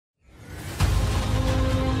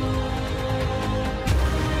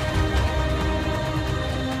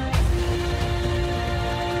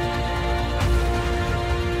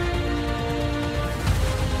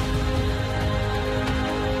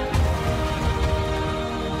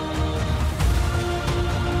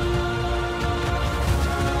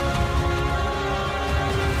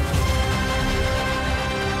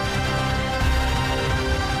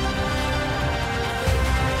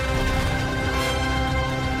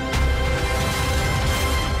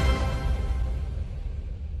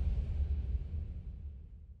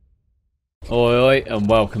Oi oi, and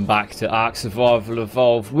welcome back to ARK Survival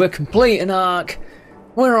Evolved. We're completing ARK.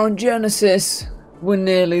 We're on Genesis. We're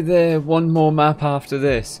nearly there. One more map after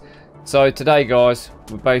this. So today, guys,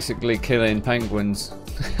 we're basically killing penguins.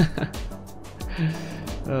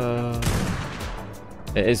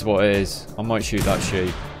 It is what it is. I might shoot that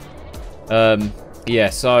sheep. Yeah,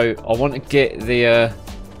 so I want to get the...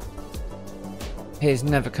 He's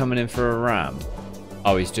never coming in for a ram.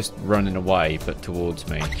 Oh, he's just running away, but towards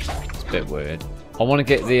me. It's a bit weird. I want to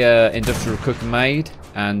get the industrial cooker made,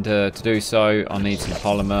 and to do so, I need some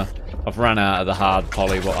polymer. I've run out of the hard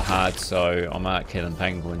poly what I had, so I'm out killing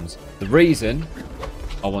penguins. The reason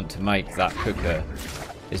I want to make that cooker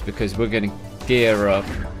is because we're going to gear up,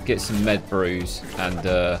 get some med brews, and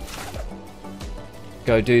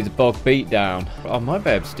go do the BOG beatdown. I might be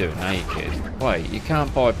able to do it naked. Wait, you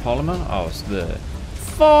can't buy polymer? Oh, it's there.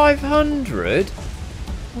 500?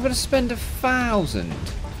 I'm going to spend 1,000.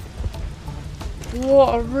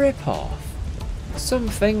 What a rip-off. Some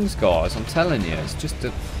things, guys, I'm telling you, it's just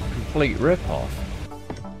a complete rip-off.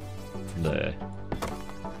 There.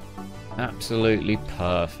 Absolutely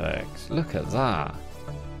perfect. Look at that.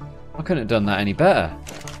 I couldn't have done that any better.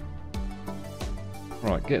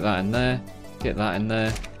 Right, get that in there. Get that in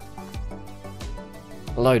there.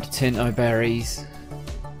 A load of Tinto berries.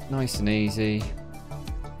 Nice and easy.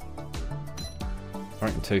 I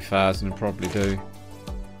reckon 2,000 will probably do.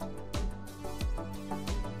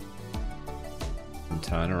 And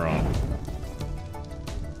turn her on.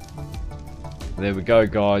 There we go,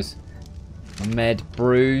 guys. Med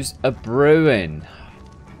brews are brewing.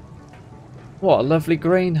 What a lovely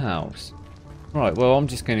greenhouse. Right, well, I'm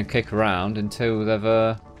just going to kick around until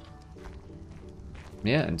they've...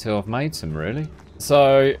 yeah, until I've made some, really.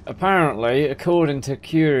 So, apparently, according to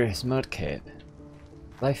Curious Mudkip,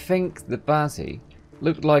 they think the Bazzy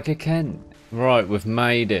looked like a Kent. Right, we've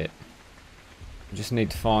made it. We just need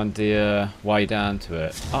to find the way down to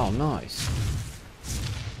it. Oh, nice.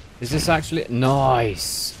 Is this actually...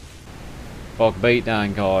 Nice! BOG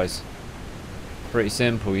beatdown, guys. Pretty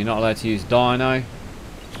simple. You're not allowed to use dino,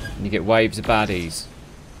 and you get waves of baddies.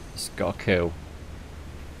 Just gotta kill.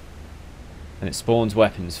 And it spawns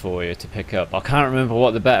weapons for you to pick up. I can't remember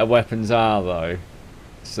what the better weapons are, though.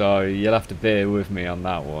 So you'll have to bear with me on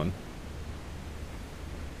that one.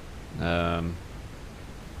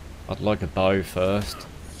 I'd like a bow first.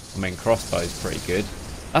 I mean, crossbow's pretty good.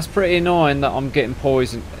 That's pretty annoying that I'm getting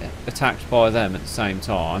poisoned, attacked by them at the same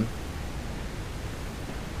time.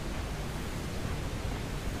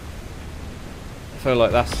 I feel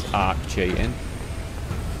like that's ARK cheating.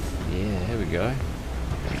 Yeah, here we go.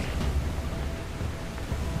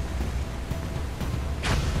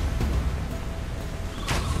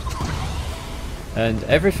 And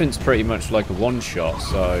everything's pretty much like a one-shot,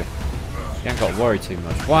 so you ain't got to worry too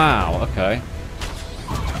much. Wow, okay.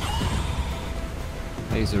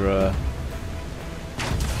 These are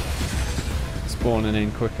spawning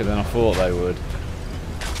in quicker than I thought they would.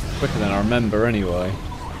 Quicker than I remember, anyway.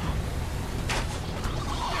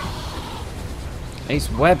 He's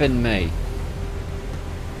webbing me.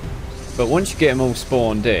 But once you get them all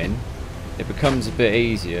spawned in, it becomes a bit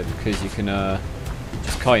easier because you can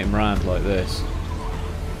just kite him around like this.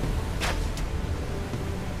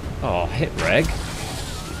 Oh, hit reg.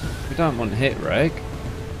 We don't want hit reg.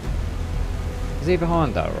 Is he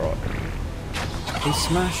behind that rock? He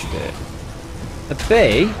smashed it. A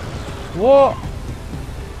bee? What?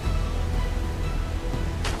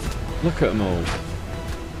 Look at them all.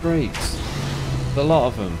 Freaks. There's a lot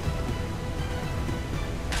of them.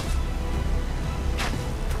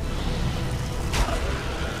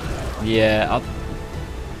 Yeah,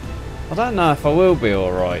 I don't know if I will be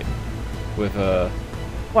alright with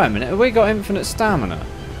Wait a minute, have we got infinite stamina?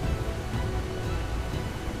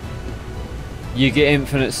 You get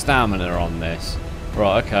infinite stamina on this.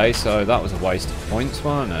 Right, okay, so that was a waste of points,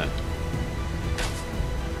 wasn't it?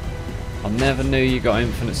 I never knew you got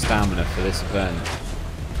infinite stamina for this event.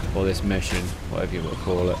 Or this mission, whatever you want to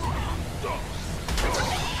call it.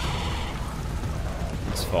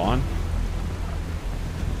 That's fine.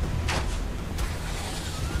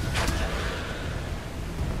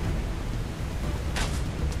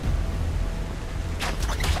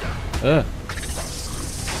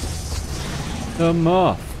 Come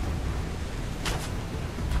off.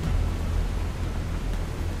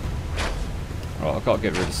 Right, I've got to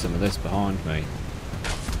get rid of some of this behind me.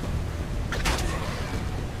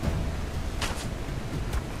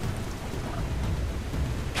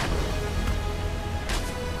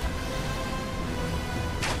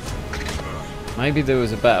 Maybe there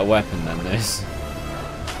was a better weapon than this.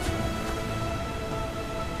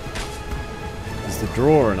 the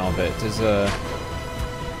drawing of it. Does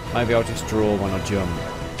maybe I'll just draw when I jump.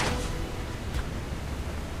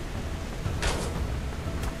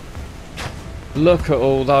 Look at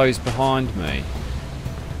all those behind me.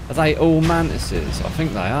 Are they all mantises? I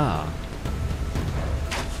think they are.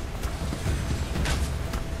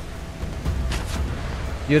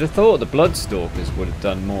 You'd have thought the Bloodstalkers would have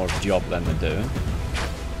done more of a job than they're doing.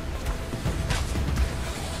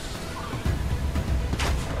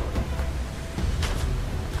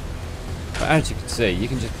 But as you can see, you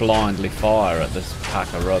can just blindly fire at this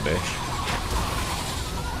pack of rubbish.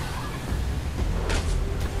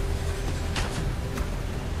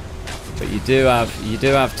 But you do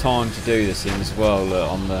have time to do this in as well. Look,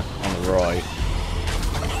 on the right.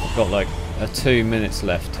 I've got like 2 minutes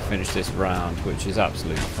left to finish this round, which is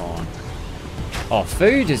absolutely fine. Oh,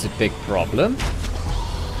 food is a big problem.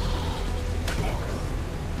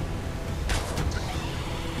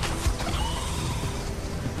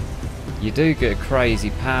 You do get a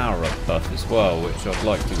crazy power up buff as well, which I'd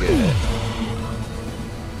like to get.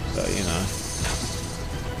 But you know.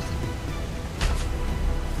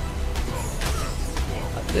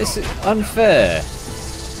 This is unfair.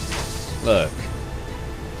 Look.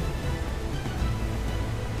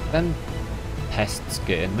 Them pests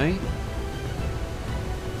getting me.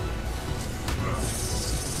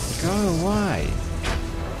 Go away.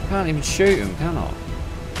 Can't even shoot them, can I?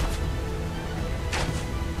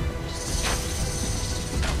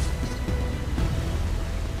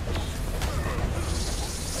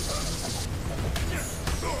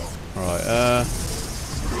 Right,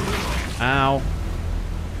 ow.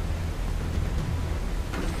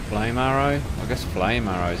 Flame arrow? I guess flame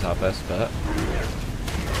arrow is our best bet.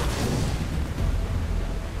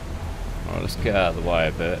 Alright, let's get out of the way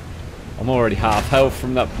a bit. I'm already half health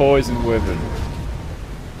from that poison wyvern.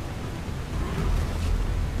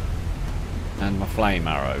 And my flame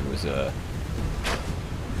arrow was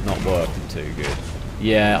not working too good.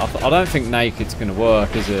 Yeah, I don't think naked's going to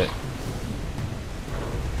work, is it?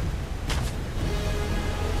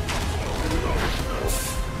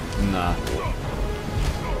 Nah.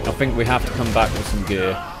 I think we have to come back with some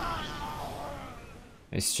gear.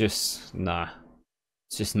 It's just, nah.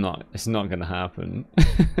 It's not gonna happen.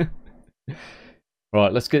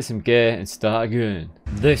 Right, let's get some gear and start again.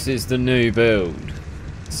 This is the new build.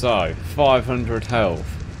 So, 500 health.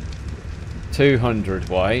 200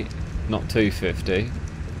 weight, not 250.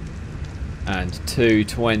 And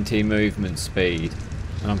 220 movement speed.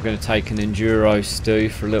 And I'm going to take an Enduro Stew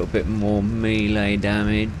for a little bit more melee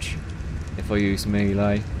damage. If I use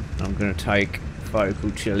melee. I'm going to take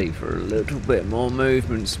Focal Chili for a little bit more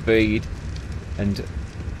movement speed. And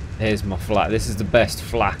here's my flak. This is the best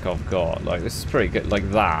flak I've got. Like, this is pretty good. Like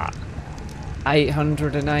that.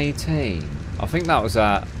 818. I think that was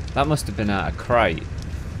that must have been at a crate.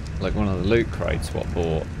 Like one of the loot crates what I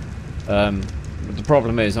bought. But the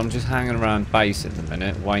problem is I'm just hanging around base at the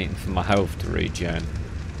minute, waiting for my health to regen.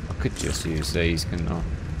 I could just use these, couldn't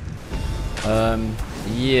I?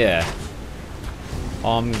 Yeah.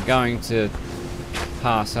 I'm going to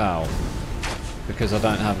pass out because I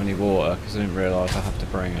don't have any water because I didn't realise I have to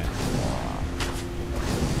bring it.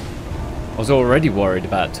 I was already worried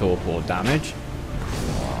about torpor damage.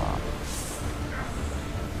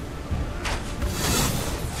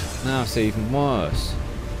 Now it's even worse.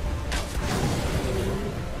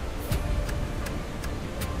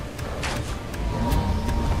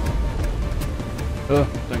 Oh,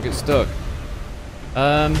 don't get stuck.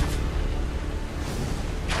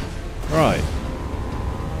 Right.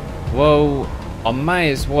 Well, I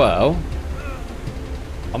may as well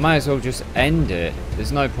just end it.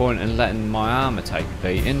 There's no point in letting my armour take a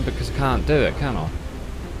beating because I can't do it, can I?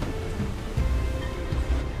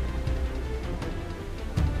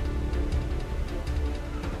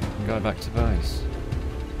 Go back to base.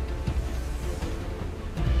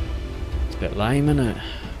 It's a bit lame, isn't it?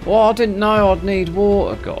 Well, I didn't know I'd need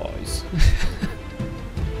water, guys.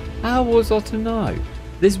 How was I to know?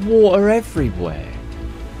 There's water everywhere.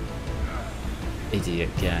 Idiot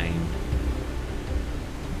game.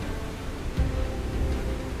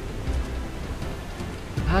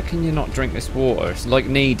 How can you not drink this water? It's like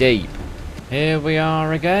knee deep. Here we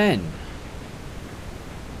are again.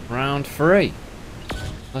 Round 3.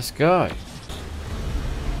 Let's go.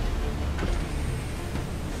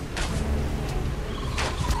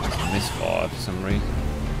 Misfire for some reason.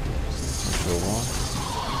 Not sure why.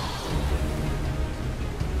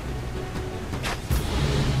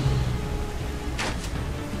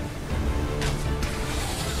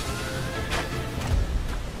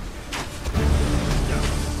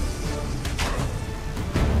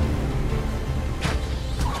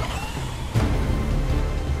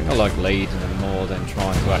 like leading them more than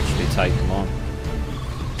trying to actually take them on.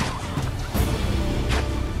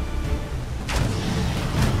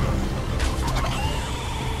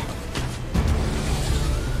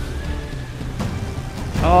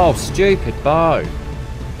 Oh, stupid bow.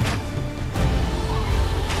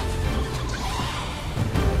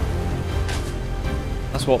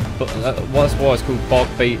 That's why it's called BOG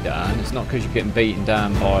beatdown. It's not because you're getting beaten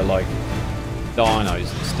down by like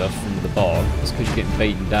dinos and stuff from the BOG. It's because you're getting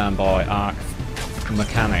beaten down by ARK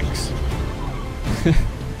mechanics.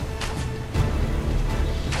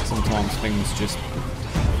 Sometimes things just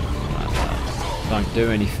don't do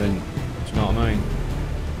anything. Do you know what I mean?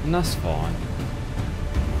 And that's fine.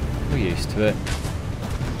 We're used to it.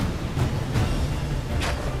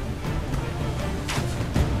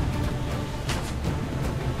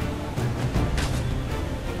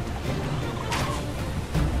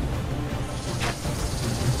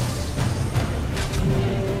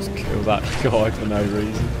 Just kill that guy for no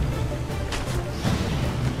reason.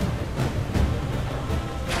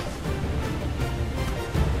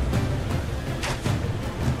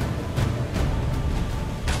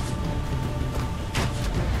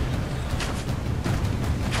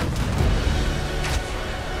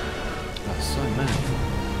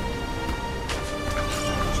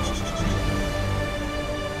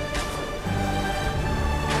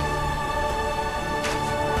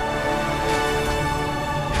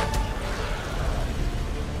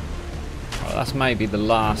 That's maybe the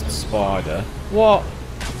last spider. What?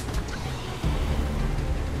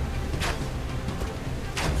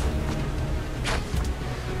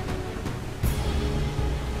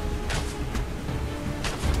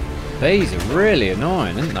 These are really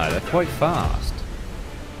annoying, aren't they? They're quite fast.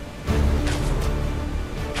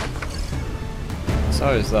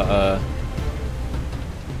 So is that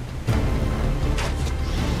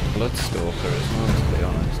Bloodstalker as well, to be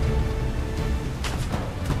honest.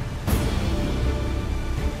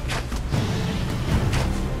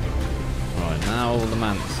 Now all the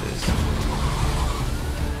mantises.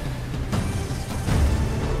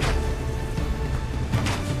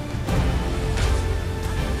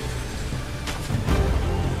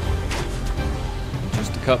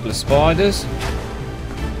 Just a couple of spiders.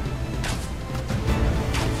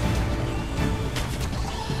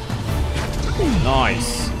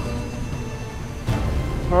 Nice.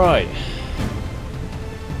 Right.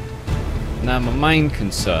 Now my main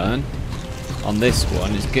concern on this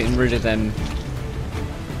one is getting rid of them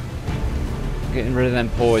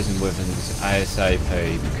poison weapons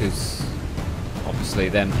ASAP, because obviously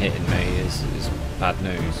them hitting me is bad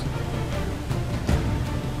news.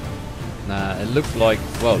 Now it looked like,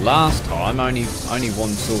 well, last time only one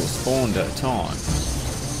sort of spawned at a time.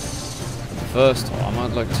 But the first time I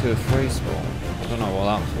had like 2 or 3 spawn. I don't know what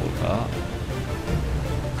that was all about.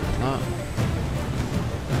 No.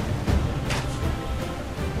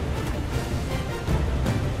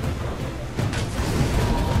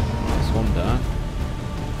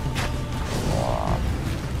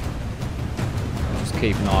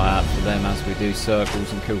 Keep an eye out for them as we do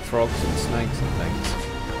circles and kill frogs and snakes and things.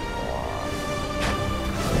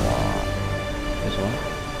 There's one.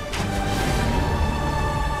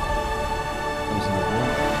 There's another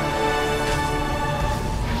one.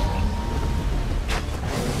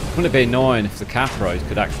 Wouldn't it be annoying if the capros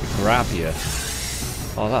could actually grab you?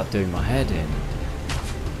 Oh, that'd do my head in.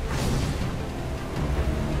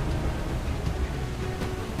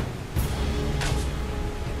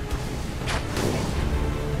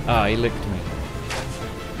 Ah, he licked me.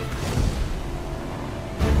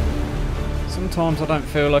 Sometimes I don't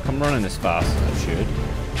feel like I'm running as fast as I should.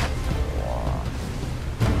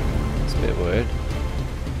 It's a bit weird.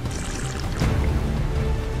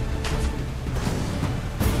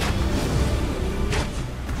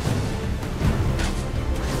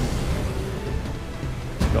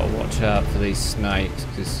 Just gotta watch out for these snakes,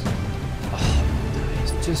 because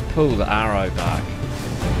just pull the arrow back.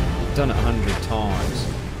 I've done it 100 times.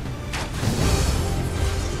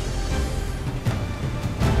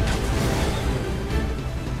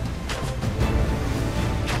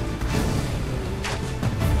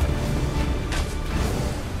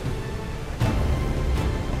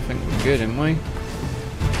 Good, aren't we?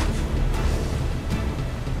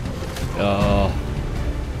 Oh.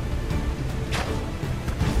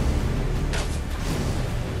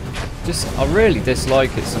 I really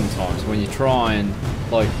dislike it sometimes when you try and,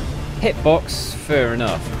 like, hitbox, fair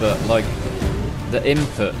enough, but, like, the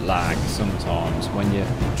input lag sometimes when you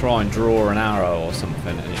try and draw an arrow or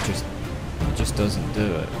something and it just doesn't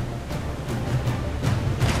do it.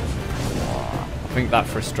 I think that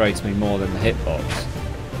frustrates me more than the hitbox.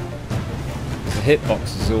 The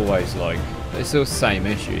hitbox is always like, it's all the same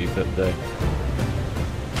issue, but the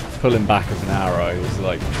pulling back of an arrow is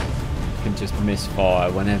like, you can just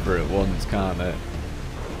misfire whenever it wants, can't it?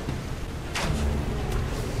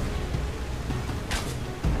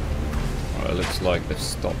 Right, it looks like they've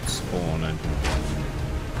stopped spawning.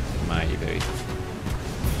 Maybe.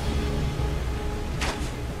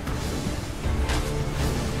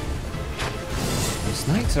 The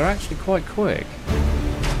snakes are actually quite quick.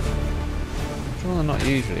 I'm sure they're not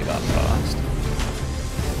usually that fast.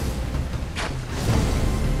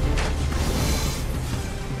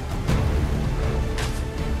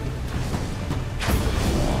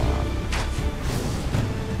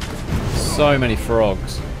 So many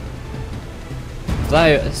frogs.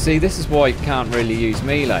 They see, this is why you can't really use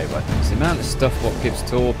melee weapons. The amount of stuff what gives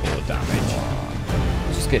torpor damage,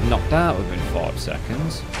 you just get knocked out within 5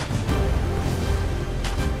 seconds.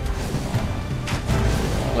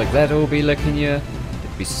 Like they'd all be licking you,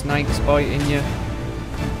 there'd be snakes biting you.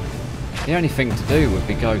 The only thing to do would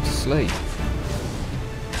be go to sleep.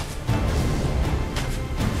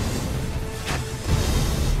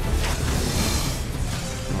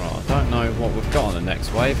 Right, I don't know what we've got on the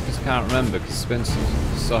next wave because I can't remember because it's been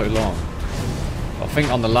so long. I think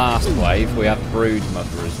on the last wave we have Brood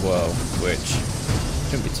Mother as well, which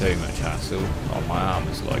shouldn't be too much hassle. Oh, my arm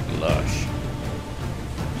is like lush.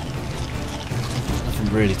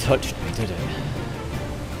 Nothing really touched me, did it?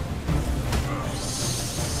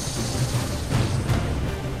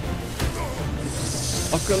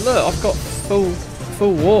 I've got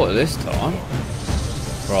full water this time.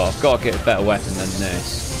 Right, I've got to get a better weapon than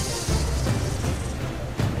this.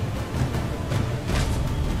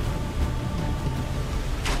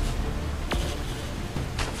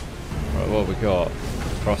 Right, what have we got?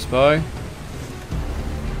 Crossbow.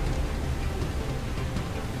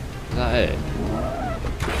 Is that it?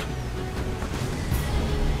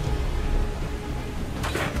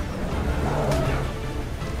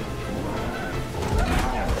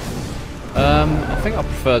 I think I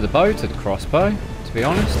prefer the bow to the crossbow, to be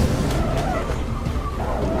honest. I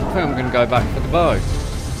think I'm going to go back for the bow.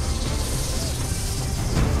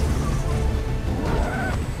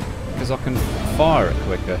 Because I can fire it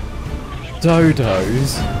quicker.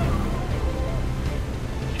 Dodos!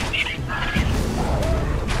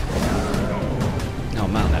 Oh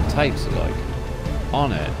man, them tapes are like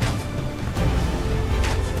on it.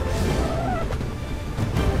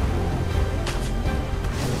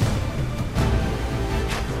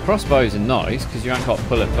 Crossbows are nice because you ain't got to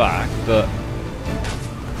pull it back, but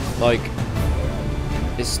like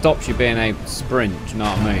it stops you being able to sprint. Do you know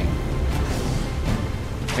what I mean?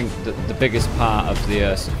 I think that the biggest part of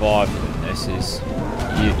the survival in this is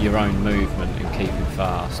your own movement and keeping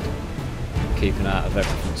fast, keeping out of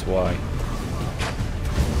everything's way.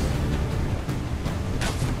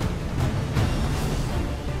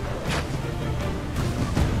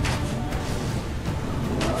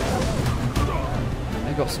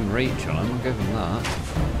 Got some reach on them, I'll give them that.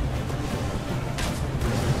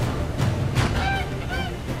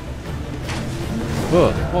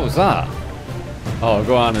 Whoa, what was that? Oh,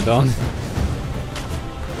 go on, Adon.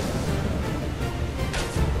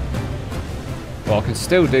 Well, I can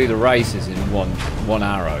still do the races in one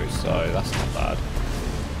arrow, so that's not bad.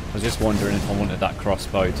 I was just wondering if I wanted that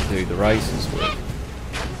crossbow to do the races with.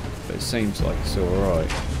 But it seems like it's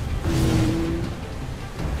alright.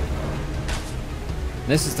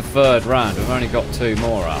 This is the 3rd round. We've only got 2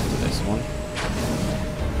 more after this one.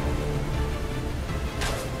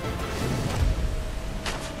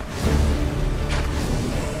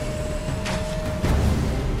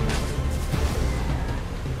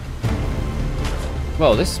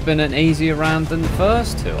 Well, this has been an easier round than the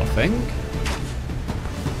first 2, I think.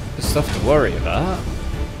 There's stuff to worry about.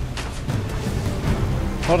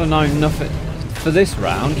 If I'd have known nothing for this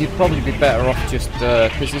round, you'd probably be better off just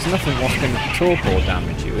because there's nothing what's going to torpor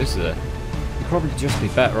damage you, is there? You'd probably just be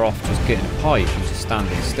better off just getting a pipe and just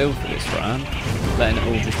standing still for this round, letting it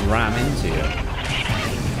all just ram into you.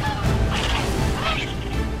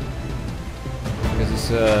 Because it's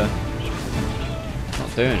not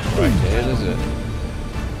doing it right here, is it?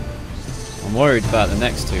 I'm worried about the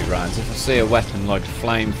next 2 rounds. If I see a weapon like a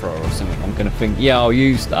flamethrower or something, I'm going to think, yeah, I'll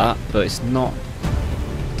use that, but it's not.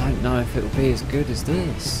 I don't know if it'll be as good as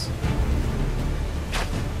this.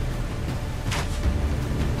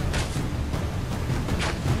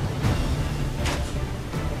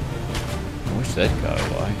 I wish they'd go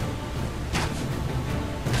away.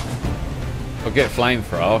 If I get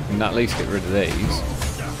flamethrower, I can at least get rid of these.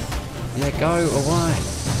 Yeah, go away.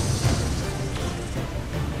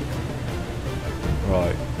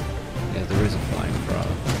 Right. Yeah, there is a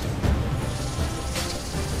flamethrower.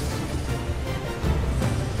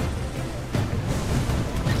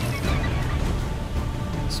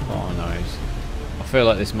 feel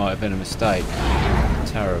like this might have been a mistake.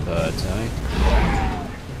 Terror birds, eh?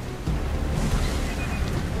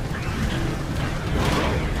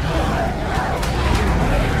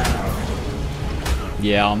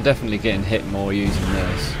 Yeah, I'm definitely getting hit more using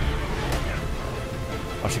this.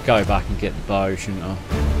 I should go back and get the bow, shouldn't I?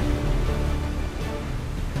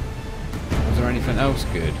 Was there anything else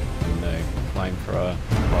good? No. Flamethrower,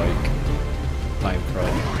 pike,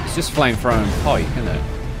 flamethrower. It's just flamethrower and pike, isn't it?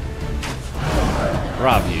 I'd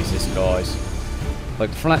rather use this, guys. Like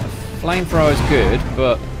flamethrower is good,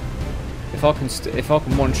 but if I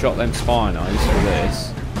can one-shot them Spinos for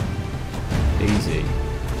this, easy.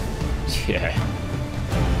 Yeah.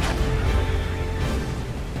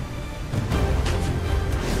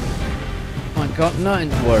 I got nothing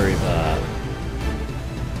to worry about.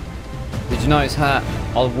 Did you notice how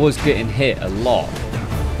I was getting hit a lot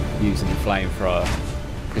using the flamethrower?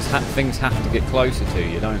 Because things have to get closer to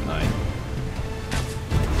you, don't they?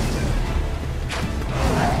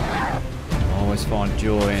 I always find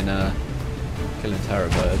joy in killing terror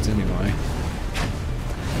birds anyway.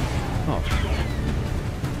 Oh.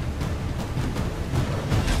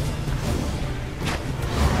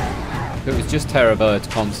 If it was just terror birds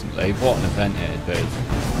constantly, what an event it'd be.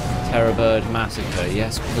 Terror bird massacre,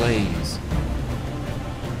 yes please.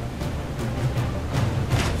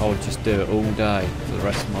 I would just do it all day for the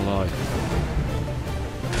rest of my life.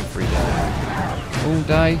 Every day. All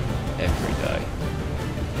day, every day.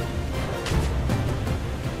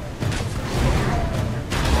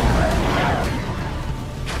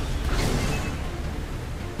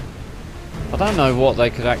 I don't know what they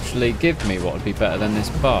could actually give me what would be better than this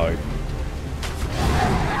bow.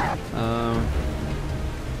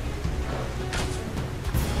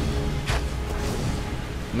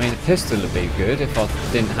 I mean, a pistol would be good if I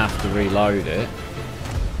didn't have to reload it.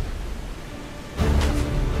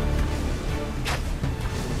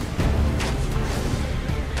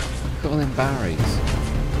 Look at all them berries.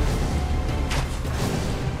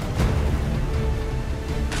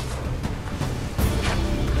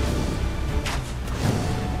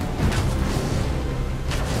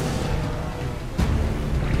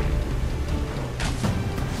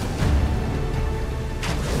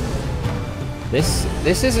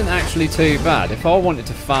 This isn't actually too bad. If I wanted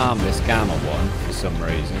to farm this gamma one for some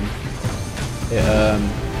reason,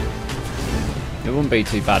 it wouldn't be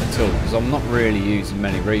too bad at all because I'm not really using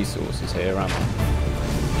many resources here, am I?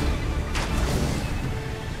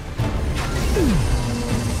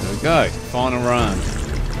 There we go, final round.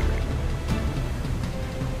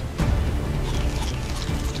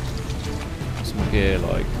 What's my gear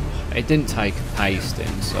like? It didn't take a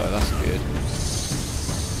pasting, so that's good.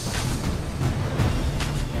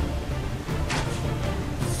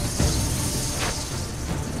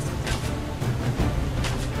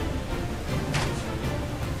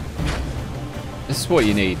 This is what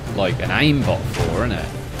you need, like, an aimbot for, isn't it?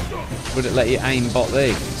 Would it let you aimbot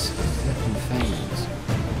these? Flipping things.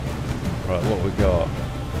 Right, what we got?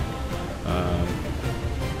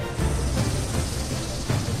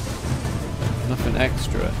 Nothing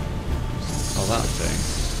extra. Oh, that thing.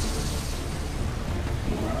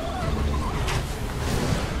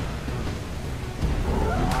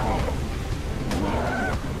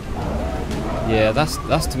 Yeah,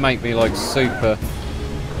 that's to make me, like, super...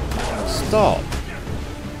 Stop!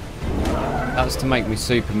 That's to make me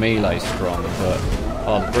super melee strong, but...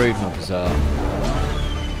 Oh, the brood mobbers are...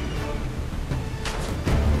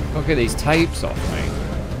 Gotta get these tapes off me.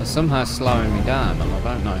 They're somehow slowing me down, and I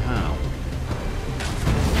don't know how.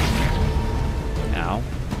 Ow.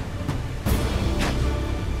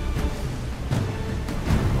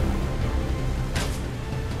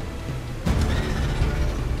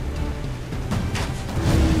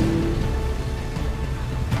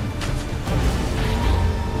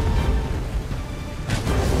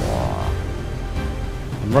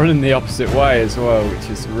 I'm running the opposite way as well, which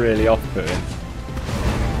is really off-putting.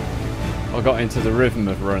 I got into the rhythm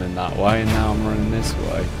of running that way and now I'm running this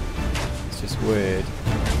way. It's just weird.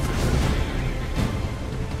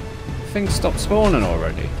 Things stopped spawning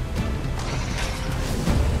already.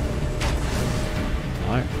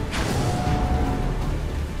 No.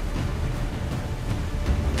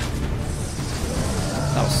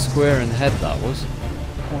 That was square in the head, that was.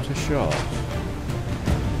 What a shot.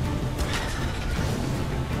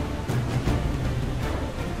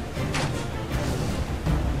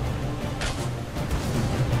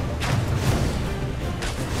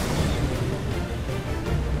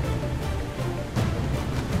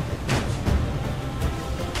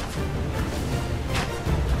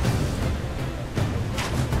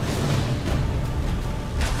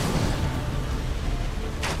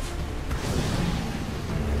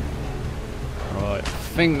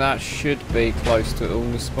 think that should be close to all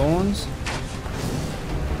the spawns.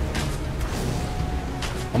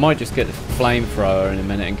 I might just get the flamethrower in a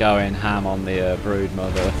minute and go in ham on the brood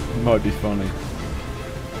mother. It might be funny.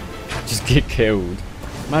 Just get killed.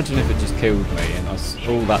 Imagine if it just killed me and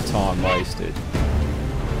all that time wasted.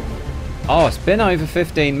 Oh, it's been over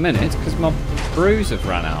 15 minutes because my brews have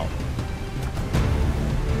ran out.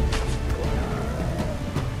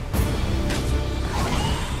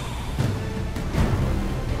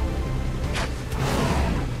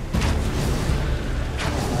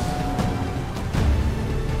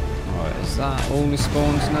 Right, is that all the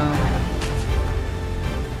spawns now?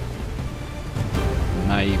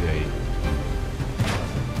 Maybe.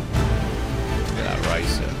 Look at that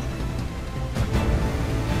racer.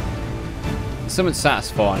 Something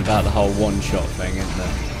satisfying about the whole one-shot thing, isn't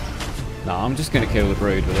there? No, I'm just going to kill the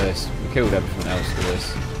brood with this. We killed everything else with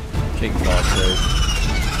this. She can fly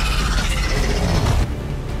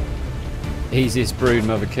too. Easiest brood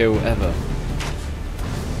mother kill ever.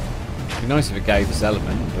 It'd be nice if it gave us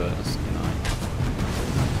element, but you know,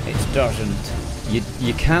 it doesn't.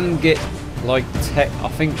 You can get like tech. I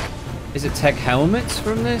think is it tech helmets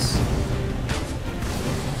from this?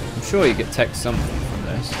 I'm sure you get tech something from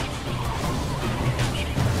this.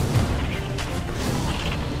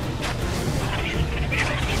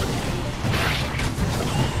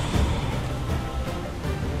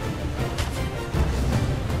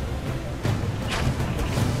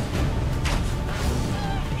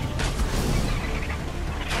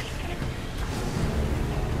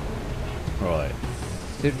 Right.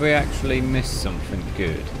 Did we actually miss something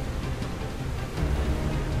good?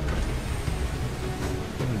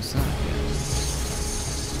 What is that?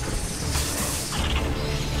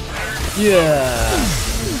 Yeah!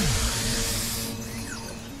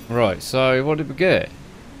 Right, so what did we get?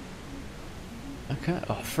 Okay,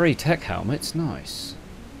 oh, 3 tech helmets, nice.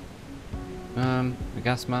 The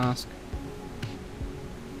gas mask.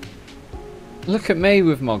 Look at me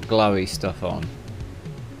with my glowy stuff on.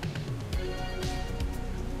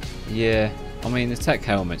 Yeah, I mean the tech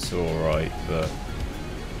helmets are alright, but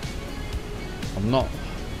I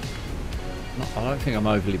don't think I'm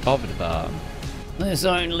overly bothered about them. There's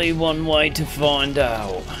only one way to find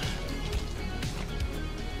out.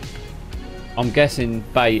 I'm guessing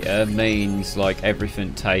beta means like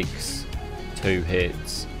everything takes 2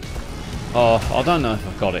 hits. Oh, I don't know if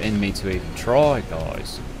I've got it in me to even try,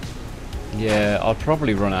 guys. Yeah, I'll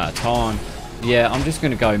probably run out of time. Yeah, I'm just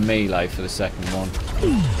going to go melee for the second one.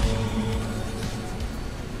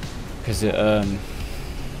 Because it, at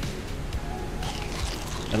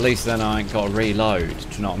least then I ain't got to reload,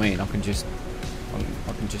 do you know what I mean? I can just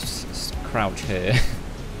crouch here.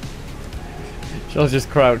 Shall I just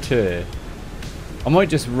crouch here? I might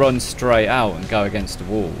just run straight out and go against the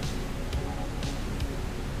wall.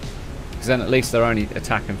 Because then at least they're only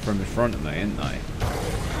attacking from in front of me, aren't they?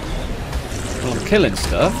 Well, I'm killing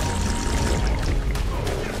stuff.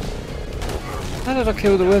 How did I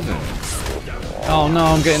kill the wyvern? Oh no,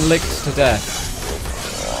 I'm getting licked to death.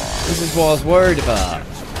 This is what I was worried about.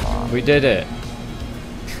 We did it.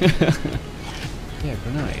 Yeah,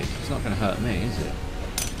 grenade. It's not going to hurt me, is it?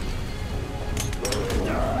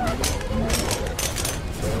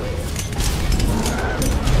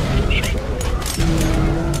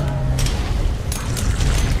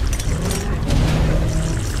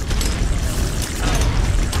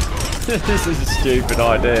 This is a stupid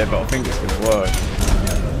idea, but I think it's going to work.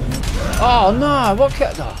 Oh no, what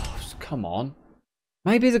oh, come on.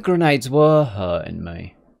 Maybe the grenades were hurting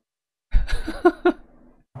me.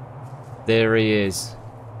 There he is.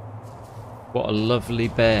 What a lovely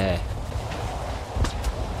bear.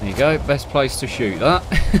 There you go, best place to shoot that.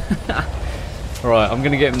 Right, I'm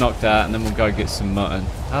going to get him knocked out and then we'll go get some mutton.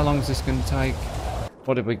 How long is this going to take?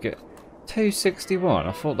 What did we get? 261,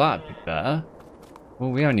 I thought that'd be better.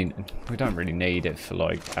 Well, we don't really need it for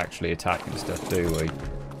like actually attacking stuff, do we?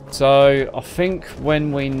 So I think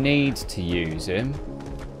when we need to use him,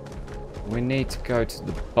 we need to go to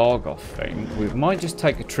the bog, I think. We might just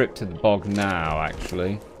take a trip to the bog now,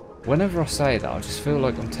 actually. Whenever I say that, I just feel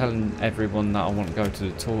like I'm telling everyone that I want to go to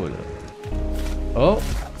the toilet. Oh.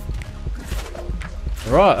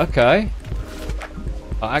 Right, okay.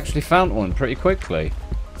 I actually found one pretty quickly.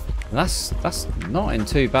 That's not in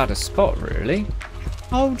too bad a spot, really.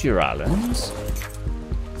 Hold your Allens.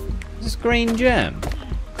 This green gem.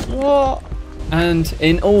 What? And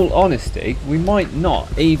in all honesty, we might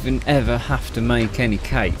not even ever have to make any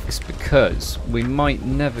cakes because we might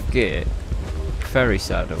never get ferry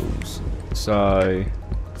saddles. So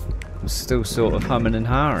I'm still sort of humming and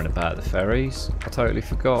hawing about the ferries. I totally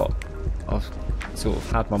forgot. sort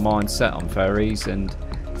of had my mind set on fairies, and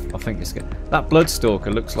I think it's good. That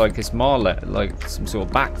Bloodstalker looks like it's Marlet, like some sort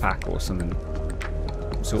of backpack or something.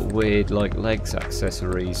 Some sort of weird like legs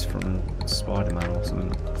accessories from Spider-Man or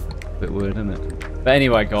something. A bit weird, isn't it? But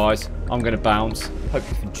anyway, guys, I'm going to bounce. Hope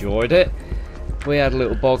you've enjoyed it. We had a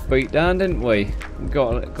little bog beat down, didn't we? We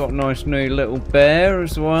got a nice new little bear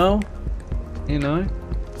as well. You know,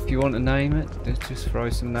 if you want to name it, just throw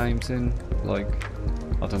some names in. Like,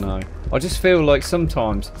 I don't know. I just feel like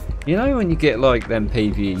sometimes, you know, when you get like them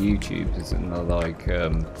PvE YouTubers and they're like,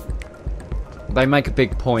 they make a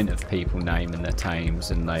big point of people naming their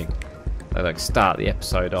tames, and they like start the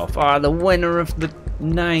episode off. Ah, the winner of the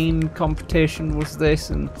name competition was this,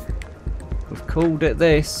 and we've called it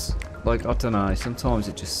this. Like, I don't know, sometimes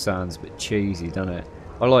it just sounds a bit cheesy, doesn't it?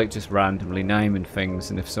 I like just randomly naming things,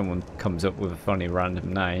 and if someone comes up with a funny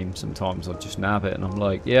random name, sometimes I'll just nab it, and I'm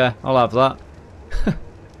like, yeah, I'll have that.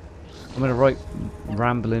 I'm in a right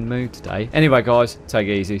rambling mood today. Anyway, guys, take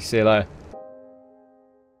it easy. See you later.